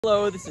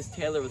Hello, this is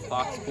Taylor with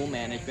Fox Pool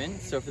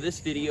Management. So for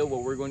this video,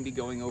 what we're going to be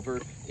going over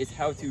is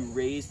how to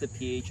raise the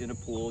pH in a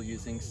pool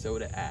using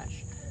soda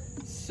ash.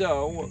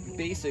 So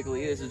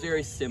basically, this is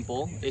very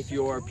simple. If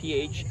your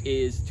pH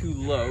is too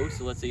low,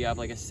 so let's say you have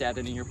like a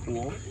 7 in your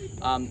pool,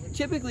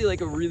 typically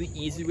like a really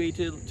easy way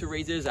to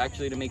raise it is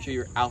actually to make sure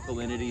your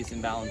alkalinity is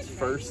in balance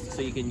first.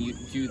 So you can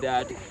do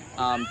that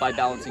by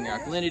balancing your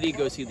alkalinity.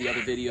 Go see the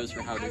other videos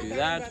for how to do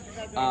that.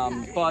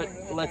 But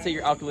let's say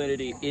your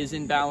alkalinity is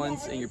in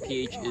balance and your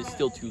pH is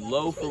still too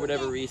low for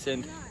whatever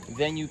reason,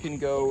 then you can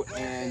go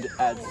and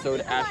add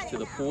soda ash to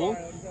the pool.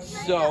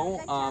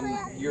 So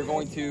you're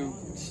going to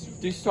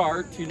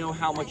start to know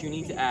how much you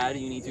need to add.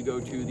 You need to go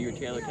to your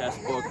Taylor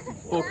Test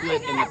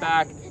booklet in the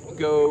back,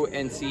 go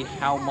and see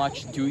how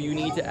much do you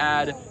need to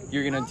add.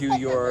 You're gonna do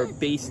your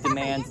base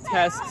demand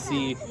test,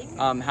 see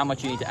how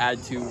much you need to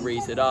add to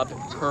raise it up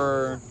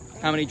per,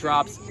 how many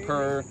drops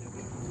per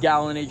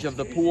gallonage of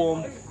the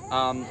pool.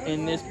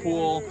 In this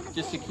pool,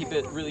 just to keep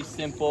it really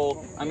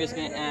simple, I'm just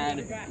gonna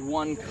add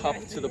 1 cup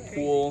to the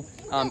pool.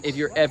 If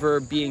you're ever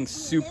being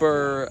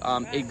super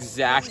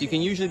exact, you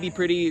can usually be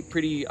pretty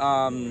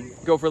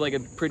go for like a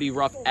pretty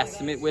rough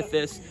estimate with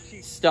this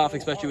stuff,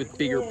 especially with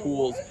bigger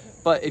pools.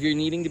 But if you're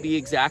needing to be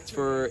exact,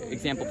 for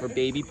example, for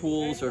baby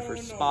pools or for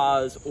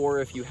spas, or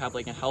if you have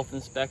like a health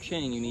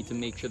inspection and you need to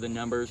make sure the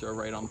numbers are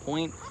right on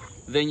point,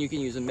 then you can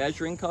use a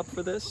measuring cup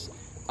for this.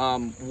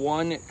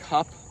 1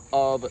 cup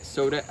of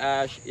soda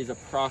ash is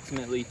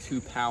approximately 2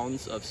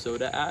 pounds of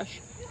soda ash.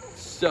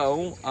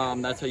 So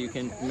that's how you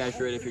can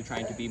measure it if you're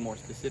trying to be more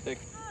specific.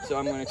 So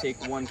I'm going to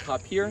take 1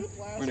 cup here.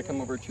 We're going to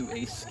come over to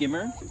a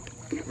skimmer.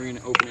 We're going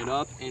to open it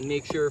up and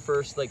make sure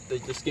first like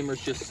the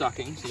skimmer's just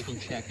sucking, so you can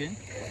check it.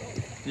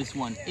 This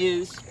one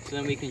is, so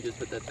then we can just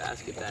put that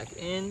basket back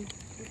in,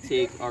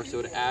 take our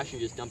soda ash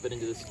and just dump it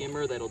into the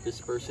skimmer. That'll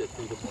disperse it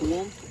through the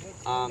pool.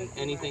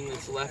 Anything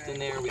that's left in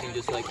there, we can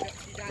just like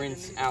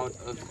rinse out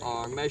of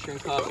our measuring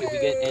cup. If we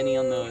get any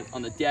on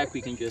the deck,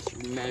 we can just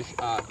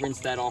rinse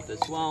that off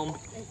as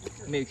well.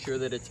 Make sure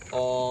that it's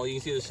all, you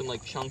can see there's some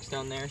like chunks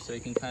down there, so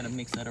you can kind of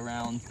mix that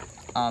around.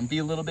 Be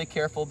a little bit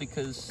careful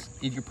because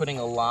if you're putting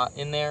a lot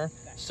in there,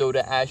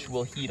 soda ash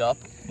will heat up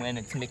when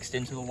it's mixed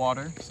into the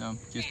water. So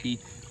just be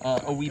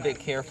a wee bit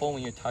careful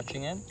when you're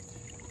touching it.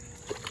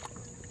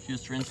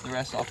 Just rinse the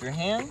rest off your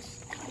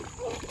hands,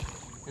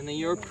 and then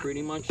you're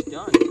pretty much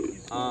done.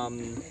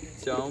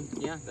 So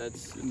yeah,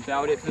 that's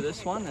about it for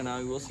this one, and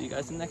I will see you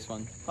guys in the next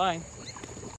one. Bye.